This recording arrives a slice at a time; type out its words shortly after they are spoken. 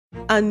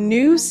A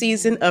new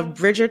season of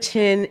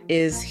Bridgerton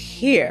is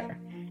here.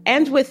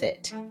 And with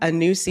it, a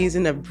new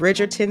season of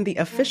Bridgerton, the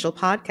official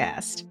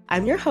podcast.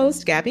 I'm your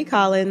host, Gabby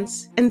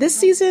Collins, and this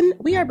season,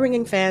 we are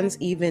bringing fans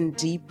even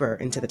deeper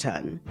into the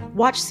ton.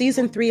 Watch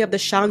season 3 of the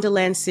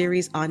Shondaland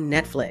series on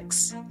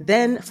Netflix.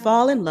 Then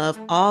fall in love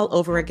all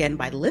over again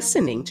by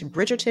listening to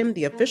Bridgerton,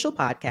 the official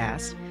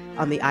podcast,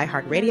 on the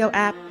iHeartRadio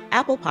app,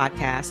 Apple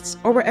Podcasts,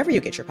 or wherever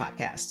you get your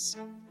podcasts.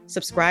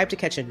 Subscribe to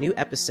catch a new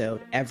episode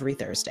every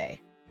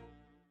Thursday.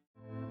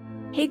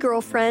 Hey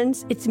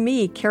girlfriends, it's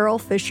me, Carol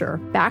Fisher,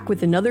 back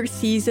with another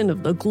season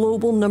of the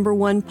global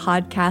 #1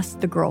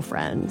 podcast, The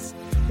Girlfriends.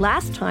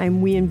 Last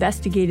time, we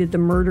investigated the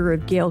murder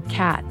of Gail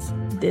Katz.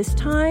 This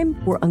time,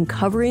 we're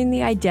uncovering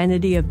the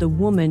identity of the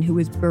woman who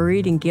was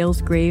buried in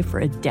Gail's grave for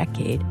a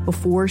decade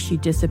before she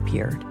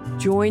disappeared.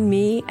 Join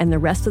me and the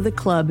rest of the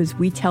club as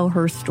we tell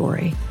her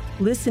story.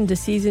 Listen to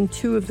Season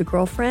 2 of The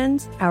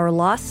Girlfriends, Our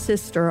Lost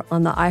Sister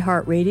on the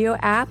iHeartRadio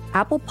app,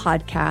 Apple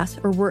Podcasts,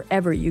 or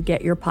wherever you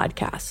get your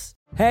podcasts.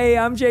 Hey,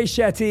 I'm Jay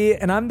Shetty,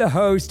 and I'm the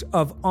host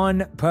of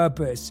On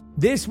Purpose.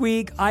 This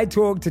week, I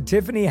talked to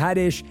Tiffany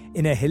Haddish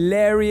in a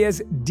hilarious,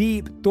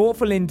 deep,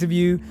 thoughtful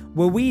interview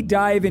where we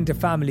dive into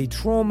family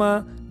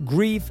trauma,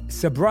 grief,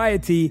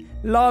 sobriety,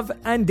 love,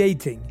 and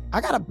dating. I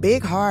got a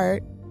big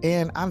heart,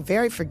 and I'm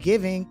very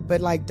forgiving,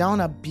 but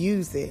don't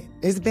abuse it.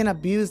 It's been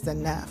abused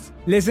enough.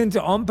 Listen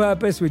to On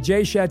Purpose with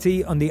Jay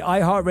Shetty on the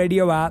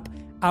iHeartRadio app,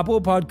 Apple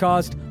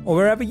Podcast, or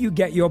wherever you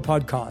get your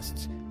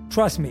podcasts.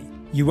 Trust me,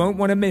 you won't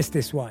want to miss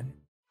this one.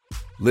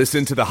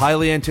 Listen to the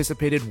highly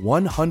anticipated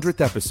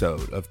 100th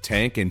episode of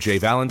Tank and Jay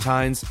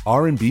Valentine's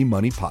R&B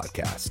Money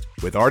Podcast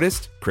with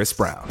artist Chris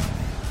Brown.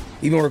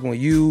 Even working with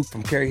you,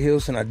 from Carrie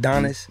Hilson,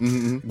 Adonis,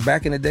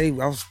 back in the day,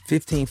 I was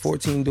 15,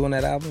 14 doing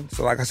that album.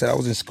 So like I said, I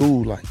was in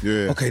school,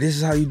 okay, this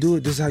is how you do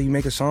it. This is how you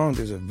make a song.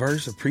 There's a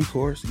verse, a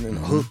pre-chorus, and then a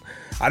hook.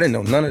 I didn't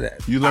know none of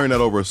that. You learned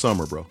that over a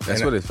summer, bro.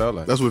 That's what it felt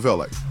like. That's what it felt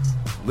like.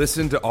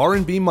 Listen to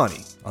R&B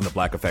Money on the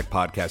Black Effect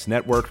Podcast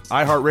Network,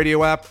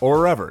 iHeartRadio app, or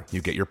wherever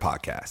you get your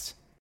podcasts.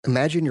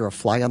 Imagine you're a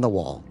fly on the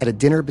wall at a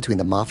dinner between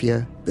the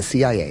mafia, the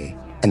CIA,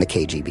 and the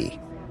KGB.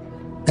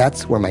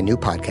 That's where my new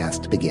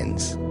podcast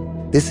begins.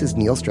 This is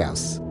Neil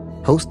Strauss,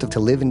 host of To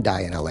Live and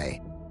Die in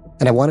LA.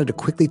 And I wanted to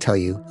quickly tell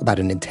you about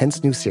an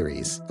intense new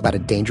series about a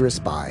dangerous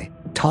spy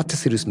taught to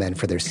seduce men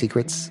for their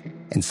secrets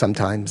and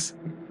sometimes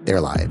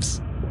their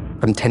lives.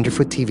 From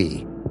Tenderfoot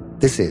TV,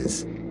 this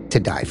is To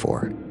Die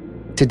For.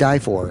 To Die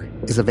For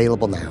is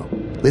available now.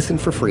 Listen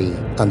for free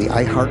on the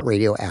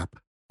iHeartRadio app,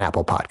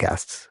 Apple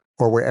Podcasts,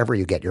 or wherever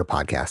you get your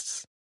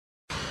podcasts.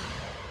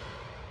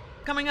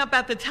 Coming up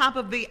at the top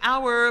of the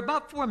hour,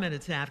 about 4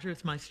 minutes after,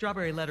 it's my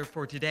strawberry letter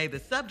for today. The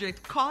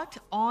subject, caught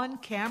on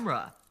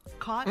camera.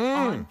 Caught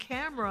on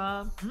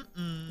camera.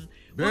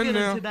 We'll get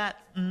into that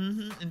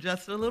in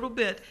just a little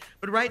bit.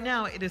 But right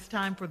now, it is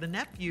time for the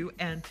nephew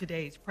and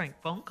today's prank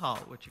phone call.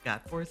 What you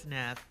got for us,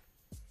 Nev?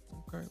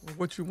 Okay, well,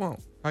 what you want?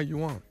 How you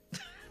want?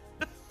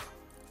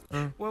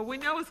 Well, we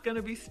know it's going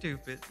to be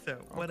stupid, so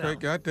what else? Okay,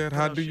 got that.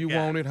 How do you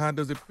want it? How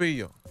does it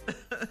feel?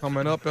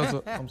 Coming up as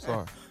a, I'm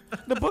sorry.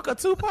 The Book of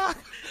Tupac?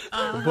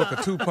 The Book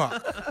of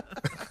Tupac.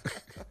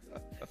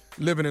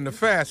 Living in the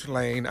fast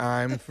lane,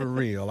 I'm for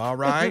real, all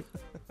right?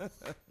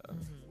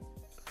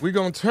 We're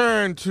going to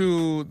turn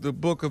to the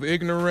Book of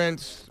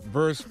Ignorance,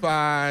 verse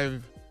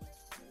 5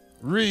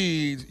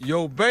 reads,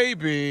 your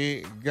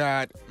baby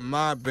got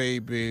my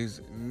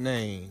baby's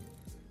name.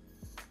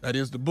 That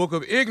is the Book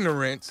of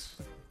Ignorance,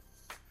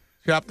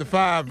 chapter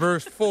 5,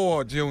 verse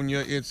 4,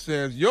 Junior. It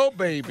says, your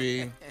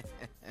baby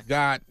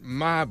got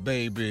my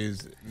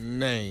baby's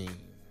name.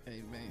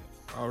 Amen.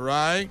 All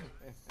right?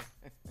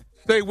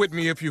 Stay with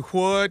me if you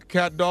would.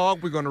 Cat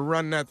Dog, we're going to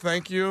run that.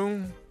 Thank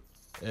you.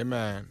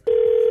 Amen.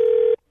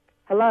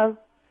 Hello?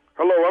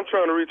 Hello, I'm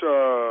trying to reach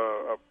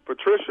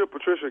Patricia.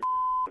 Patricia.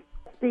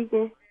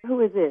 Speaking.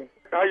 Who is this?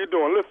 How you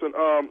doing? Listen,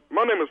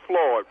 my name is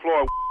Floyd.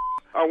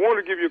 I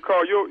want to give you a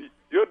call.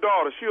 Your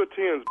daughter, she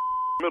attends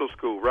middle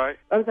school, right?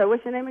 I'm sorry,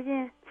 what's your name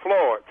again?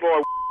 Floyd.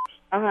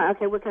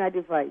 Okay, what can I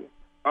do for you?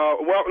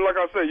 Well, like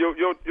I said, your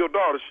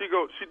daughter, she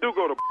do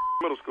go to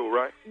middle school,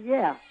 right?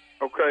 Yeah.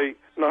 Okay.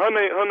 Now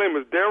her name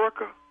is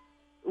Derica.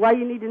 Why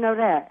you need to know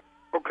that?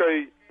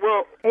 Okay.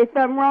 Well, is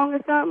something wrong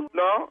or something?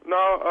 No,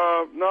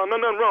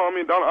 nothing wrong. I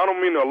mean, I don't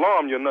mean to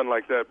alarm you or nothing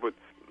like that, but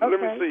okay.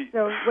 Let me see.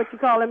 So what you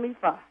calling me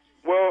for?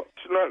 Well,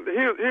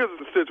 here's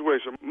the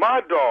situation.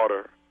 My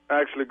daughter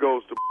actually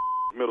goes to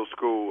middle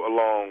school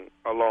along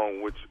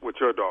with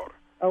your daughter.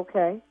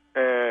 Okay.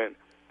 And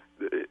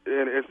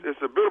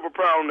it's a bit of a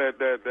problem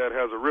that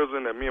has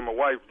arisen that me and my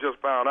wife just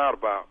found out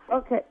about.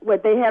 Okay.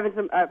 What, they having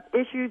some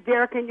issues,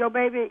 Derek and your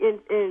baby,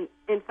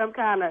 in some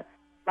kind of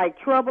like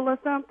trouble or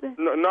something?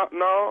 No,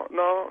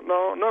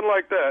 nothing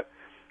like that.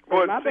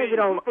 But my baby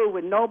don't fool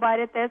with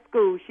nobody at that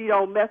school. She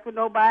don't mess with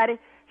nobody.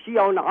 She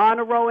on the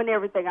honor roll and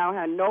everything. I don't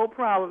have no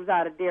problems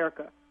out of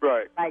Derica.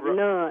 Right. Like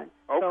none.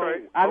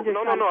 Okay. So I'm just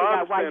trying to figure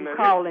out why you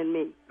calling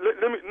me.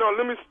 Let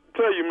me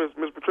tell you,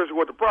 Miss Patricia,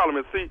 what the problem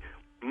is. See,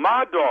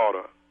 my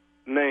daughter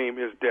name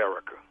is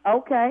Derica.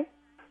 Okay.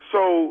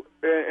 So,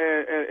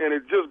 and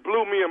it just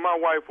blew me and my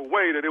wife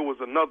away that it was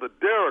another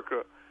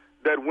Derica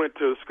that went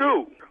to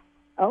school.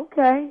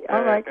 Okay,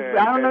 all right.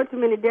 I don't know too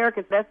many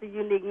Dericas. That's a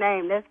unique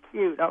name. That's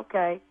cute.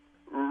 Okay.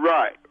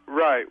 Right.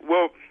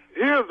 Well,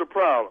 here's the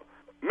problem.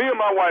 Me and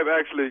my wife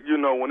actually,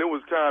 when it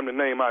was time to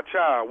name our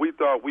child, we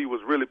thought we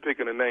was really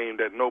picking a name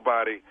that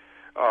nobody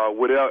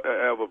would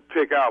ever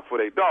pick out for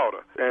their daughter.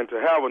 And to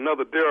have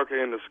another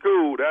Derica in the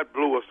school, that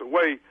blew us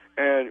away.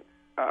 And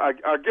I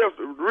guess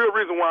the real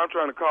reason why I'm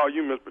trying to call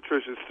you, Miss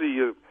Patricia, see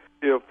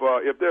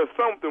if there's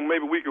something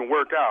maybe we can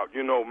work out.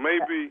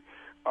 Maybe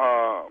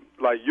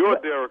like your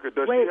Derica,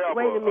 does she have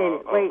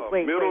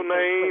a middle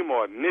name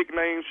or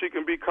nickname she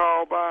can be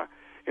called by,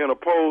 in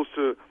opposed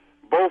to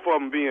both of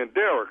them being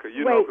Derica,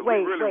 because we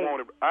really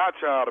wanted our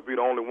child to be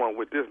the only one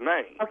with this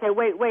name. Okay,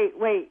 wait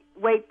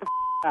the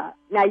up.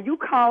 Now you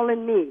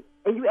calling me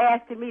and you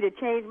asking me to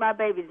change my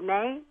baby's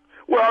name?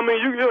 Well, I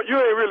mean, you ain't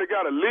really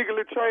got to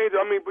legally change.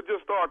 I mean, but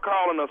just start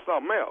calling her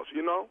something else,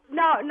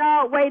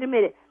 No, wait a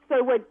minute.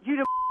 So what, you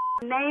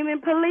the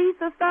naming police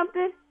or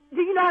something?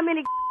 Do you know how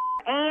many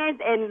Anns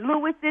and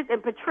Lewises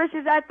and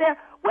Patricias out there?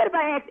 What if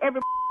I ask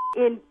every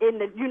in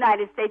the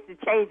United States to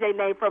change their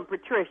name from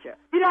Patricia?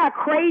 You know how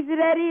crazy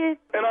that is?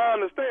 And I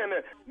understand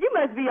that. You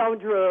must be on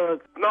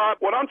drugs. No,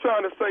 what I'm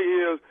trying to say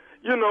is,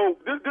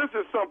 this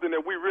is something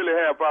that we really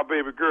have for our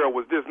baby girl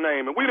was this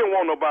name, and we didn't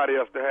want nobody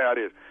else to have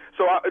this.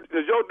 So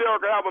does your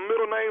Derica have a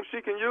middle name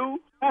she can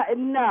use?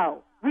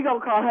 No. We're going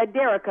to call her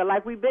Derica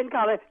like we've been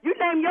calling her. You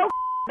name your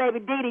baby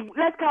Dee Dee.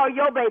 Let's call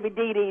your baby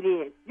Dee Dee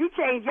then. You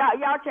change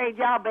y'all change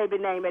y'all baby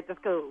name at the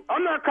school.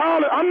 I'm not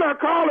calling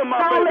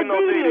my baby no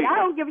Dee Dee. I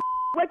don't give a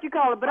what you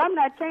call it, but I'm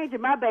not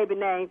changing my baby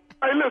name.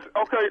 Hey, listen,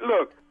 okay,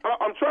 look,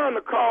 I'm trying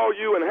to call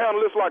you and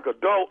handle this like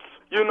adults,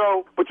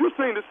 but you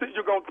seem to see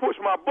you're going to push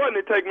my button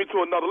and take me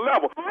to another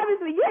level.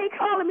 Obviously, you ain't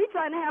calling me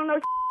trying to handle no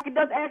shit.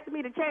 Just asking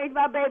me to change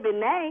my baby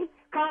name.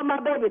 Call my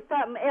baby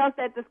something else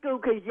at the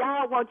school because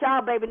y'all want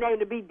y'all baby name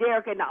to be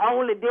Derica and the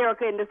only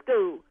Derica in the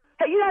school.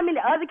 Hey, you know how many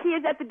other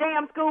kids at the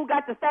damn school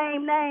got the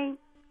same name?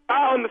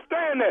 I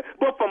understand that,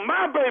 but for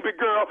my baby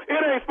girl,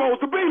 it ain't supposed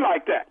to be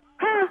like that.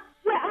 Huh?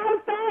 Well, I'm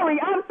sorry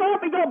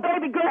for your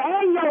baby girl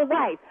and your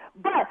wife.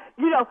 But,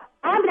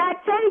 I'm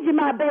not changing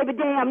my baby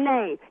damn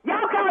name.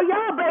 Y'all call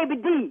y'all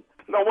baby D.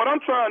 No, what I'm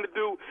trying to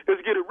do is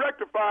get it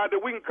rectified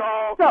that we can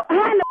call. So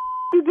how the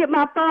you get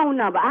my phone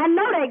number? I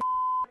know that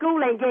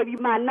school ain't gave you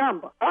my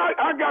number.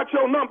 I got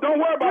your number. Don't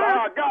worry about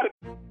how I got it.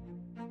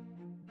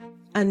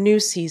 A new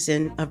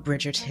season of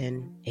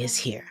Bridgerton is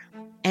here.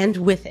 And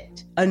with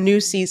it, a new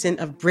season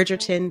of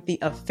Bridgerton, the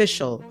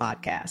official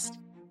podcast.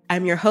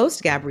 I'm your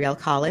host, Gabrielle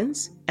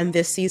Collins, and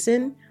this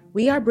season,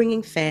 we are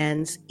bringing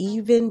fans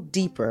even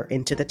deeper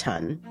into the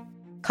ton.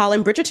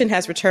 Colin Bridgerton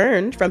has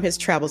returned from his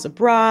travels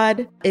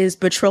abroad. Is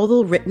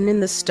betrothal written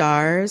in the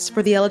stars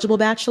for the eligible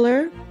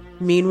bachelor?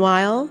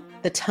 Meanwhile,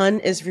 the ton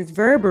is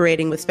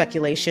reverberating with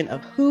speculation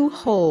of who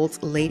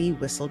holds Lady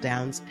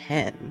Whistledown's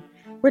pen.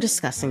 We're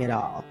discussing it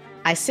all.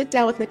 I sit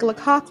down with Nicola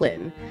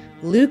Coughlan,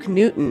 Luke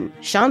Newton,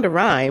 Shonda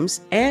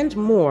Rhimes, and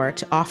more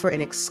to offer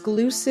an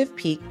exclusive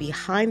peek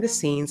behind the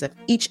scenes of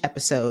each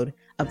episode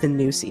of the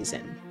new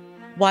season.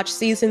 Watch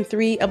season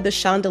 3 of the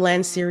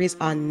Shondaland series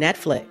on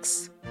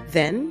Netflix.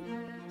 Then,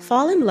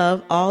 fall in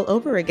love all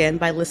over again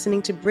by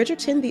listening to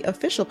Bridgerton, the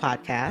official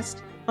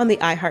podcast, on the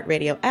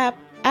iHeartRadio app,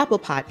 Apple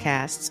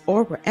Podcasts,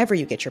 or wherever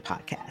you get your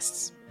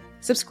podcasts.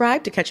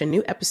 Subscribe to catch a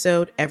new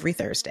episode every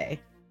Thursday.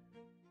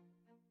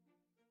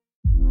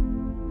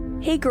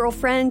 Hey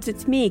girlfriends,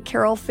 it's me,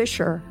 Carol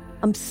Fisher.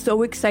 I'm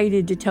so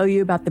excited to tell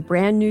you about the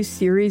brand new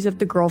series of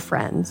The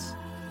Girlfriends.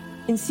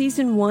 In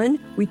season 1,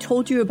 we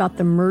told you about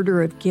the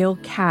murder of Gail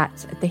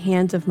Katz at the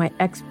hands of my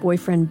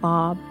ex-boyfriend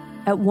Bob.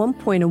 At one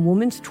point, a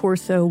woman's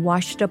torso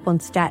washed up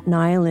on Staten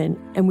Island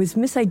and was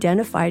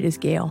misidentified as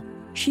Gail.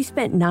 She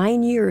spent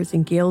 9 years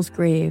in Gail's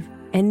grave,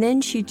 and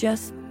then she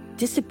just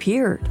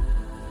disappeared.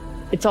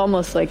 It's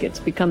almost like it's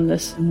become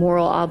this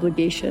moral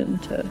obligation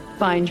to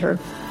find her.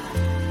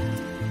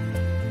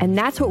 And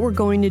that's what we're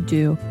going to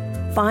do.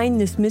 Find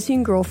this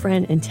missing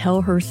girlfriend and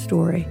tell her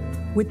story.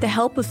 With the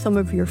help of some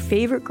of your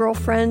favorite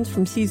girlfriends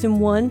from season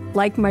 1,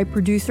 like my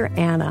producer,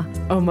 Anna.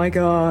 Oh my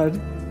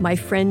God. My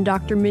friend,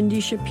 Dr. Mindy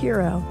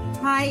Shapiro.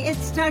 Hi,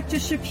 it's Dr.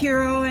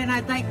 Shapiro, and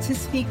I'd like to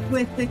speak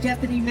with the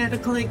Deputy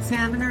Medical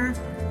Examiner.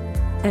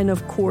 And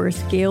of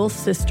course, Gail's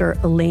sister,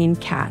 Elaine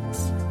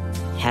Katz.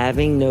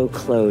 Having no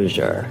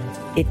closure,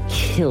 it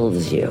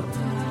kills you.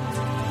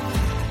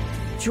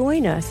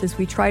 Join us as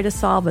we try to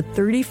solve a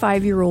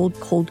 35-year-old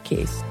cold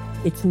case.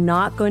 It's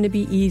not going to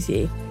be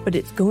easy, but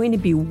it's going to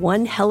be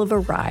one hell of a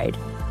ride.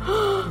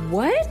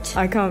 What?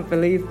 I can't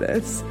believe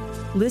this.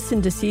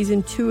 Listen to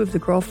season 2 of The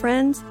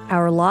Girlfriends,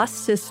 Our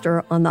Lost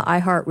Sister on the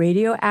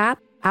iHeartRadio app,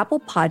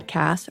 Apple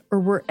Podcasts, or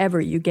wherever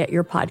you get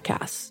your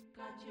podcasts.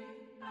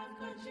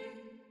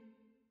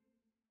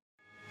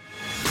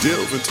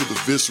 Delve into the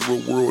visceral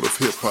world of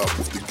hip-hop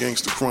with the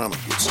Gangster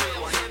Chronicles,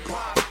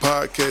 a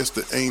podcast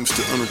that aims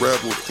to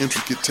unravel the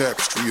intricate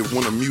tapestry of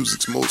one of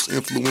music's most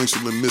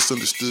influential and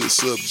misunderstood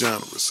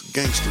subgenres,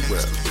 gangster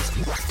rap.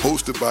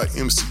 Hosted by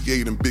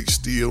MC8 and Big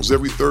Steels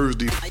every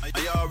Thursday,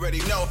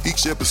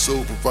 each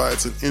episode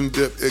provides an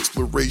in-depth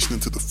exploration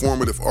into the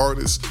formative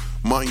artists,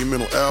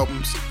 monumental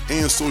albums,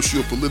 and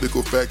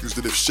socio-political factors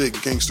that have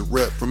shaped gangster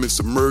rap from its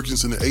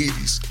emergence in the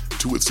 80s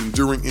to its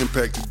enduring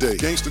impact today.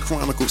 Gangster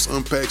Chronicles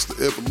unpacks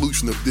the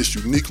evolution of this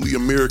uniquely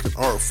American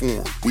art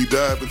form. We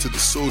dive into the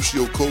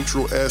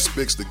socio-cultural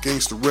aspects that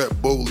gangster rap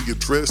boldly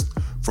addressed,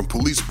 from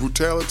police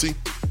brutality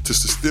to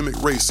systemic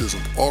racism,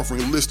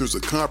 offering listeners a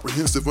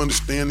comprehensive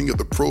understanding of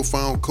the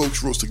profound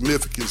cultural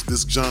significance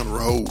this genre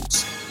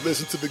holds.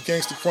 Listen to the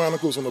Gangster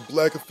Chronicles on the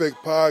Black Effect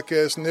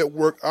Podcast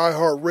Network,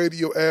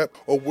 iHeartRadio app,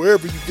 or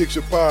wherever you get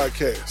your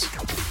podcasts.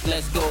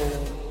 Let's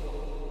go.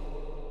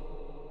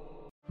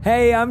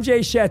 Hey, I'm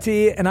Jay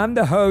Shetty, and I'm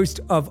the host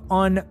of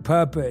On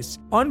Purpose.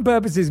 On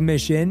Purpose's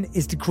mission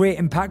is to create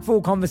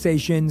impactful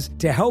conversations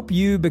to help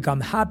you become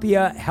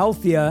happier,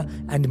 healthier,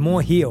 and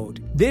more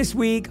healed. This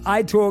week,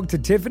 I talked to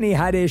Tiffany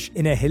Haddish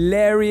in a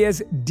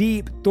hilarious,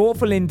 deep,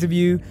 thoughtful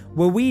interview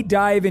where we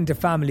dive into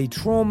family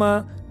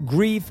trauma,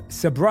 grief,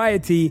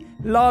 sobriety,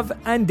 love,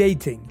 and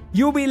dating.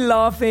 You'll be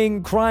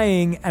laughing,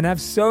 crying, and have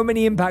so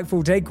many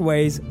impactful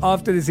takeaways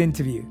after this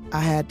interview.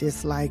 I had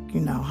this,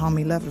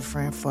 homie lover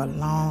friend for a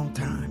long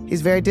time.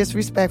 He's very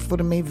disrespectful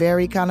to me,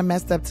 very kind of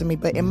messed up to me.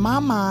 But in my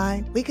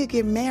mind, we could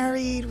get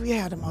married. We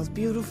had the most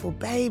beautiful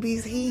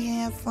babies. He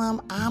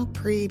handsome. I'm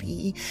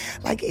pretty.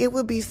 It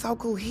would be so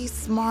cool. He's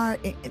smart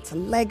and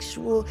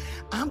intellectual.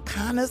 I'm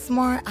kind of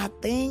smart, I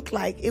think.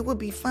 It would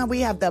be fun. We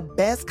have the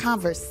best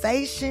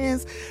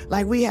conversations.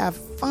 We have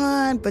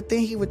fun, but then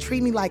he would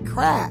treat me like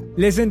crap.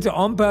 Listen to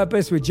On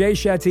Purpose with Jay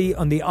Shetty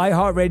on the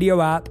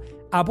iHeartRadio app,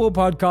 Apple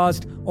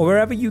Podcast, or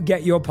wherever you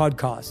get your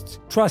podcasts.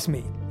 Trust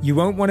me, you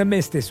won't want to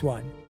miss this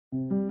one.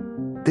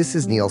 This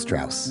is Neil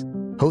Strauss,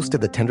 host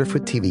of the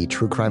Tenderfoot TV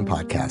true crime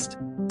podcast,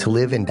 To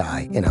Live and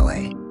Die in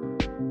LA.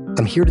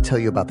 I'm here to tell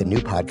you about the new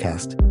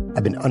podcast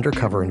I've been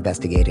undercover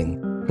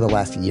investigating for the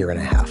last year and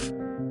a half.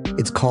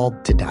 It's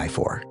called To Die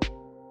For.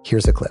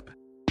 Here's a clip.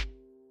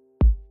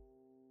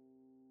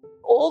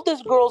 All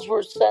these girls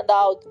were sent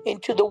out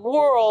into the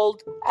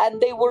world and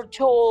they were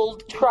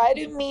told, try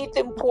to meet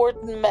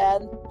important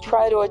men,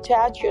 try to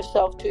attach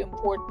yourself to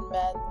important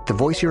men. The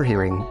voice you're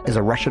hearing is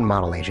a Russian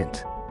model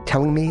agent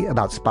telling me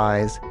about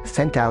spies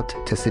sent out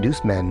to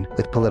seduce men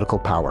with political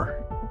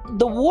power.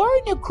 The war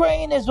in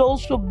Ukraine is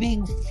also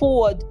being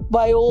fought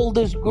by all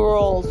these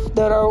girls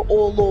that are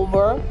all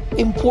over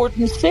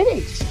important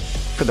cities.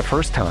 For the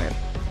first time,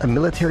 a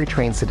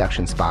military-trained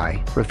seduction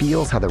spy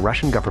reveals how the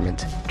Russian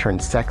government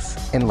turned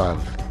sex and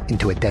love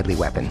into a deadly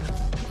weapon.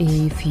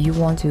 If you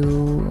want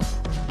to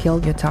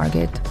kill your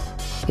target,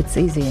 it's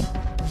easy.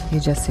 You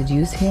just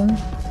seduce him,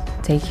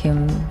 take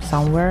him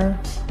somewhere,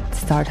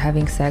 start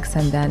having sex,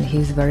 and then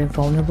he's very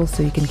vulnerable,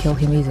 so you can kill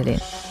him easily.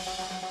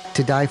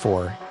 To Die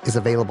For is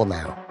available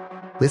now.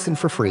 Listen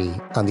for free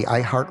on the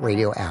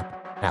iHeartRadio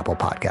app, Apple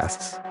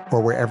Podcasts,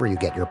 or wherever you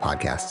get your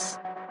podcasts.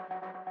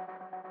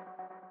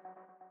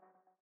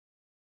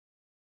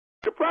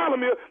 The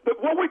problem is that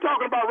what we're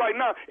talking about right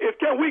now is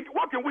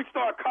what can we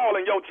start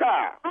calling your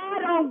child? I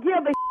don't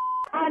give a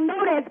I know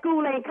that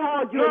school ain't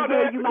called you and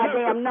gave you my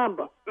damn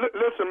number.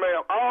 Listen,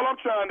 ma'am, all I'm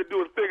trying to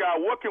do is figure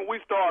out what can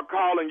we start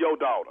calling your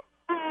daughter?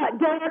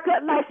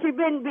 Derica, like she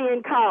been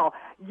being called.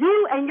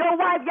 You and your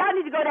wife, y'all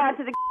need to go down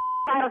to the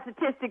vital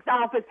statistics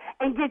office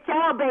and get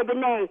your baby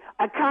name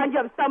or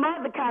conjure up some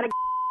other kind of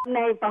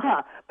name for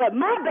her. But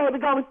my baby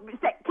gonna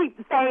keep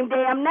the same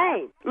damn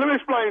name. Let me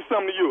explain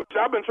something to you.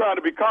 I've been trying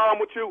to be calm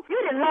with you. You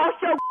done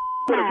lost your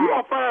But if you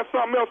don't find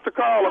something else to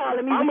call her,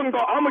 I'm gonna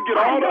get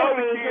all the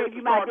other kids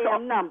to start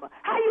calling. Number.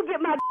 How you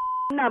get my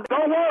number?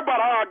 Don't worry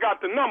about how I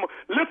got the number.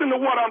 Listen to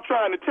what I'm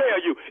trying to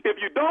tell you. If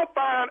you don't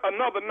find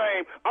another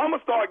name, I'm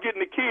gonna start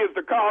getting the kids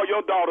to call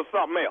your daughter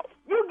something else.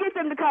 You get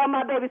them to call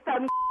my baby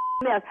something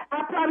else.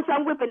 I promise you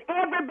I'm whipping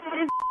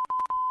everybody's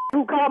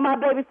who call my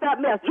baby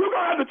something else. You're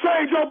going to have to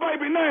change your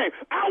baby name.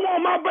 I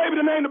want my baby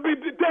name to be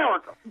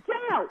Derica.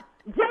 Joe,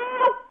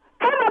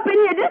 come up in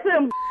here. This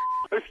is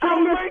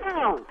Excuse me?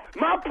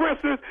 My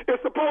princess is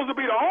supposed to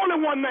be the only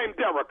one named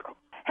Derica.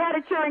 Had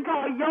a children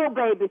call your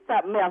baby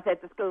something else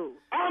at the school.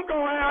 I'm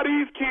going to have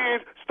these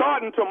kids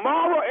starting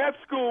tomorrow at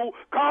school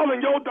calling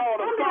your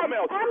daughter something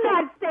else. I'm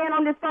not staying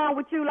on this phone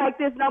with you like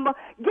this number.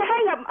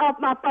 Hang up off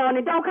my phone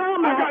and don't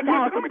call me. Let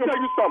me tell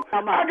you something.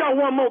 I got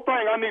one more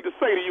thing I need to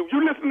say to you.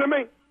 You listen to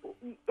me?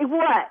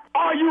 What?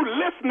 Are you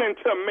listening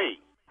to me?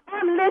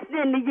 I'm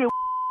listening to you.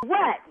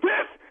 What?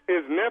 This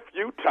is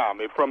Nephew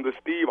Tommy from the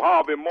Steve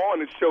Harvey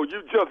Morning Show.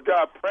 You just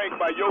got pranked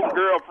by your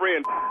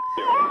girlfriend.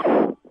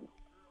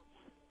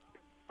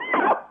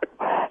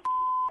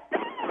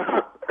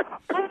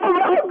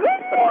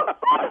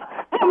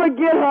 I'm gonna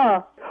get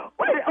her.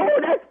 Wait,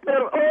 that's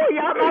better. Oh,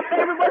 y'all my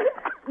favorite one.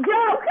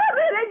 Joe, come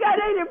in.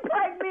 They didn't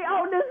prank me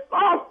on this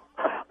phone.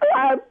 Oh,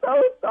 I'm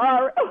so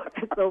sorry. Oh,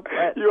 that's so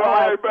bad. You all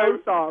right, baby? I'm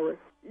so sorry.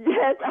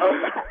 Yes,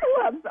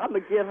 I'm gonna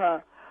get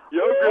her.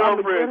 Your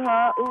girlfriend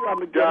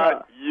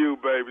got you,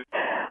 baby.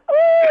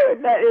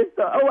 Ooh, that is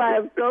so. Oh, I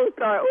am so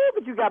sorry. Oh,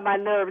 but you got my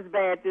nerves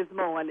bad this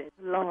morning.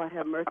 Lord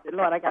have mercy.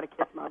 Lord, I got to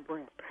catch my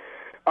breath.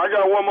 I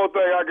got one more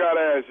thing I got to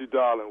ask you,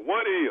 darling.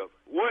 What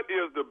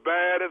is the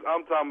baddest,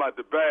 I'm talking about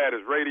the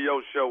baddest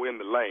radio show in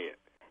the land?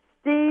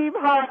 Steve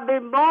Harvey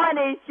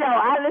Morning Show.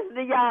 I listen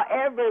to y'all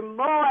every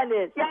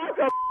morning. Y'all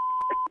so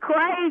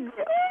crazy.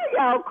 Ooh,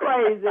 y'all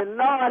crazy.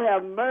 Lord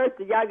have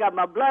mercy. Y'all got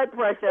my blood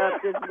pressure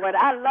up this morning.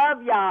 I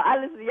love y'all. I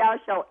listen to y'all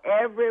show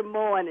every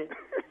morning.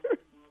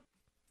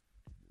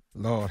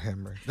 Lord have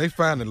mercy. They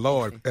find the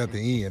Lord at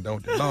the end,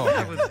 don't they? Lord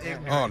have mercy.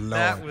 Oh, Lord.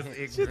 That was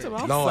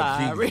ignorant. I'm Lord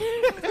sorry.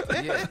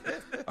 Jesus.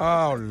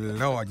 Oh,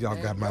 Lord,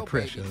 y'all got my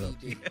pressure up.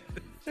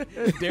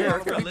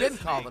 Derek, we've been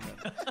calling him.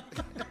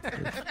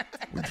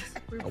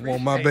 I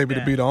want my baby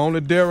to be the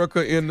only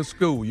Derrica in the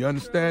school. You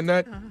understand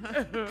that?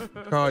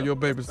 Call your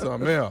baby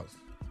something else.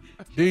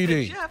 Dee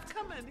Dee. Jeff,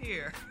 come in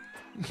here.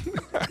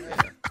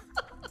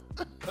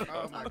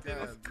 Oh my God,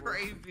 that's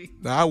crazy.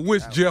 Now I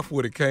wish Jeff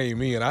would have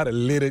came in. I'd have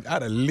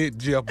lit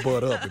Jeff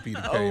butt up if he'd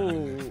have came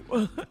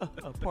in.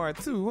 Part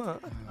 2, huh?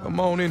 Come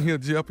on in here,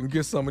 Jeff, and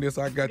get some of this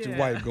I got your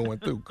wife going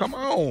through. Come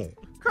on,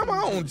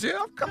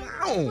 Jeff. Come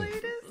on.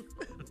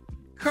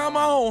 Come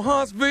on,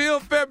 Huntsville,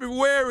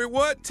 February,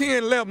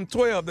 10, 11,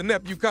 12, the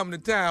nephew coming to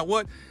town,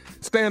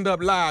 Stand Up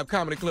Live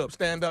Comedy Club,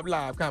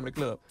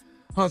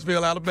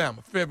 Huntsville,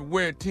 Alabama,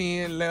 February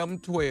 10, 11,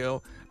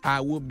 12,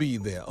 I will be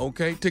there,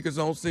 okay? Tickets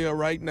on sale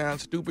right now,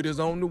 Stupid is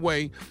on the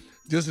way.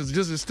 Just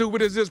as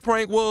stupid as this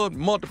prank was,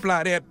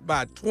 multiply that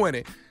by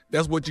 20,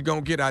 that's what you're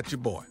gonna get out your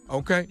boy,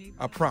 okay?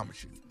 I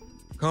promise you.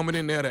 Coming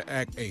in there to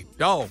act a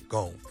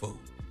doggone fool.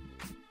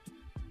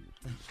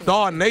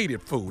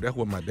 Star-nated fool. That's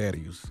what my daddy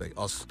used to say.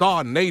 A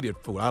star-nated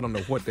fool. I don't know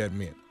what that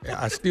meant.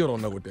 I still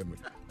don't know what that meant.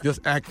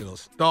 Just acting a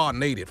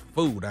star-nated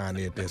fool down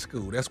there at that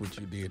school. That's what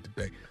you did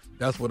today.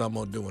 That's what I'm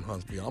going to do in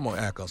Huntsville. I'm going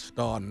to act a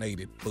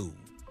star-nated fool.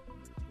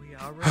 We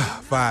already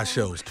 5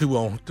 shows.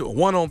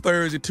 1 on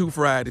Thursday, 2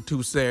 Friday,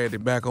 2 Saturday.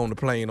 Back on the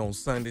plane on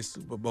Sunday.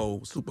 Super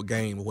Bowl, Super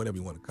Game, or whatever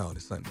you want to call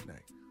it Sunday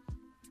night.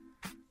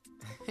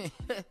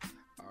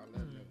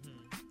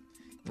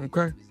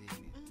 Okay.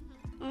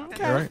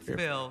 Okay. All right.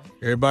 Phil.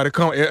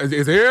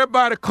 Is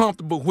everybody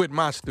comfortable with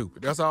my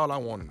stupid? That's all I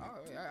want to know.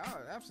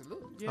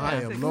 Absolutely.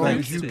 I am, long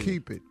as you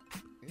keep it.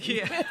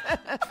 Yeah.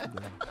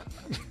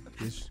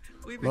 As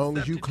long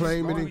as you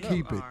claim it and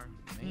keep it.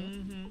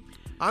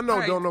 I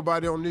know don't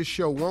nobody on this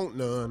show want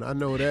none. I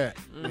know that.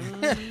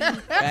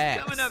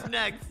 Coming up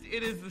next,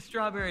 it is the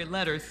Strawberry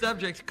Letter.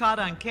 Subject caught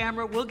on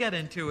camera. We'll get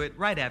into it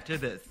right after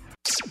this.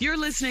 You're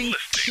listening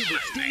to the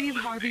Steve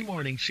Harvey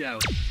Morning Show.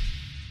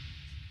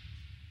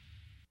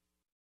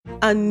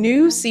 A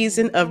new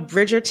season of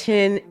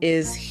Bridgerton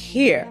is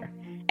here.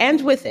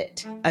 And with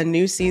it, a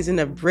new season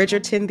of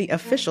Bridgerton, the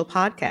official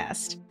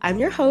podcast. I'm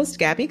your host,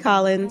 Gabby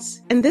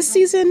Collins, and this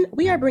season,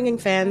 we are bringing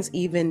fans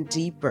even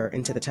deeper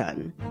into the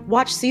ton.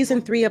 Watch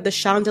season 3 of the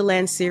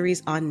Shondaland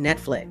series on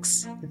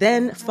Netflix.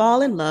 Then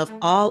fall in love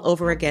all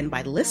over again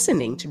by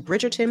listening to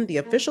Bridgerton, the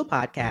official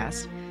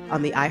podcast,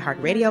 on the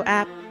iHeartRadio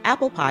app,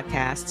 Apple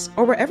Podcasts,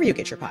 or wherever you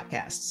get your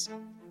podcasts.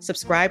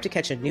 Subscribe to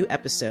catch a new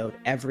episode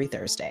every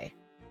Thursday.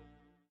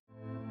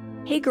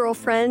 Hey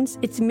girlfriends,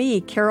 it's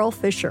me, Carol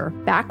Fisher,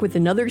 back with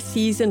another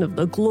season of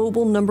the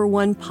global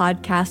 #1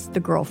 podcast, The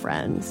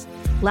Girlfriends.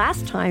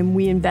 Last time,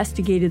 we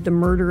investigated the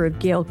murder of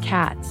Gail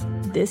Katz.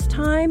 This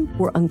time,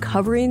 we're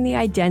uncovering the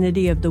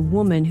identity of the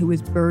woman who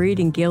was buried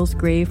in Gail's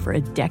grave for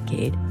a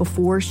decade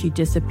before she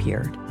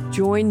disappeared.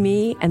 Join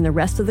me and the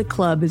rest of the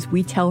club as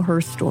we tell her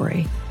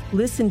story.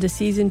 Listen to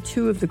Season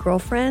 2 of The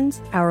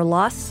Girlfriends, Our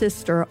Lost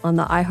Sister on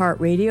the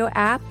iHeartRadio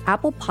app,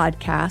 Apple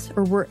Podcasts,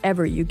 or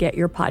wherever you get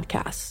your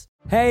podcasts.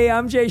 Hey,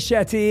 I'm Jay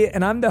Shetty,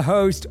 and I'm the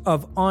host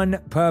of On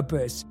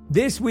Purpose.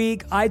 This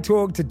week, I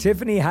talked to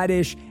Tiffany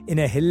Haddish in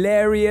a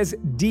hilarious,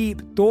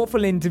 deep,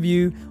 thoughtful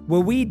interview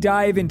where we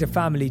dive into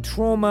family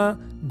trauma,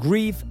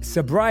 grief,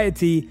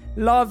 sobriety,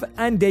 love,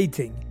 and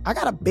dating. I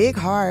got a big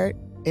heart,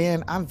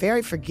 and I'm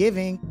very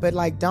forgiving, but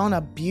don't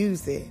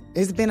abuse it.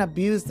 It's been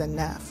abused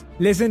enough.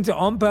 Listen to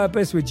On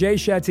Purpose with Jay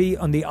Shetty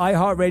on the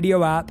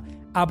iHeartRadio app,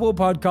 Apple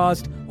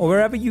Podcast, or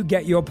wherever you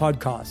get your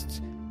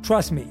podcasts.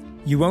 Trust me,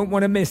 you won't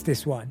want to miss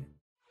this one.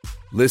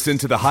 Listen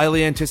to the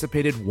highly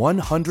anticipated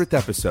 100th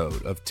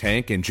episode of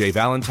Tank and Jay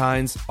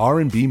Valentine's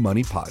R&B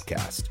Money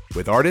Podcast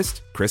with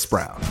artist Chris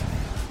Brown.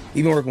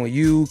 Even working with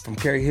you, from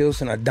Carrie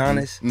Hilson,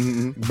 Adonis.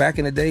 Back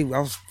in the day, I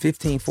was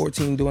 15,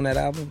 14 doing that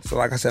album. So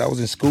like I said, I was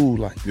in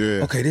school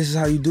okay, this is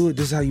how you do it.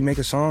 This is how you make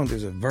a song.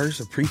 There's a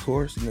verse, a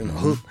pre-chorus, and then a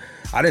hook.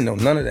 I didn't know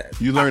none of that.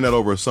 You learned that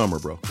over a summer,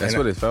 bro. That's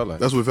what it felt like.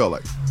 That's what it felt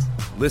like.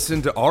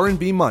 Listen to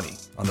R&B Money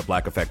on the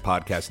Black Effect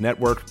Podcast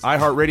Network,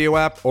 iHeartRadio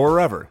app, or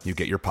wherever you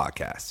get your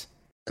podcasts.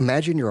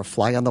 Imagine you're a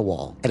fly on the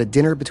wall at a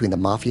dinner between the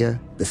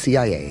mafia, the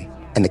CIA,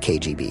 and the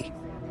KGB.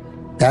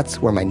 That's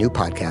where my new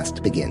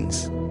podcast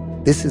begins.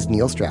 This is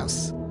Neil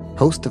Strauss,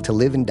 host of To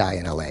Live and Die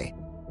in LA,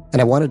 and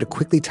I wanted to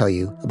quickly tell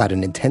you about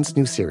an intense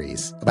new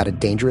series about a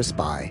dangerous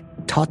spy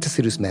taught to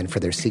seduce men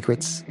for their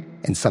secrets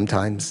and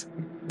sometimes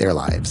their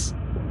lives.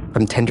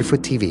 From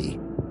Tenderfoot TV,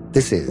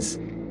 this is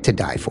To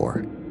Die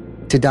For.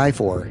 To Die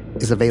For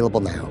is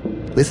available now.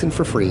 Listen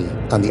for free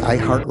on the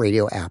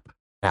iHeartRadio app,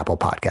 Apple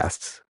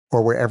Podcasts,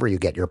 or wherever you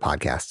get your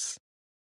podcasts.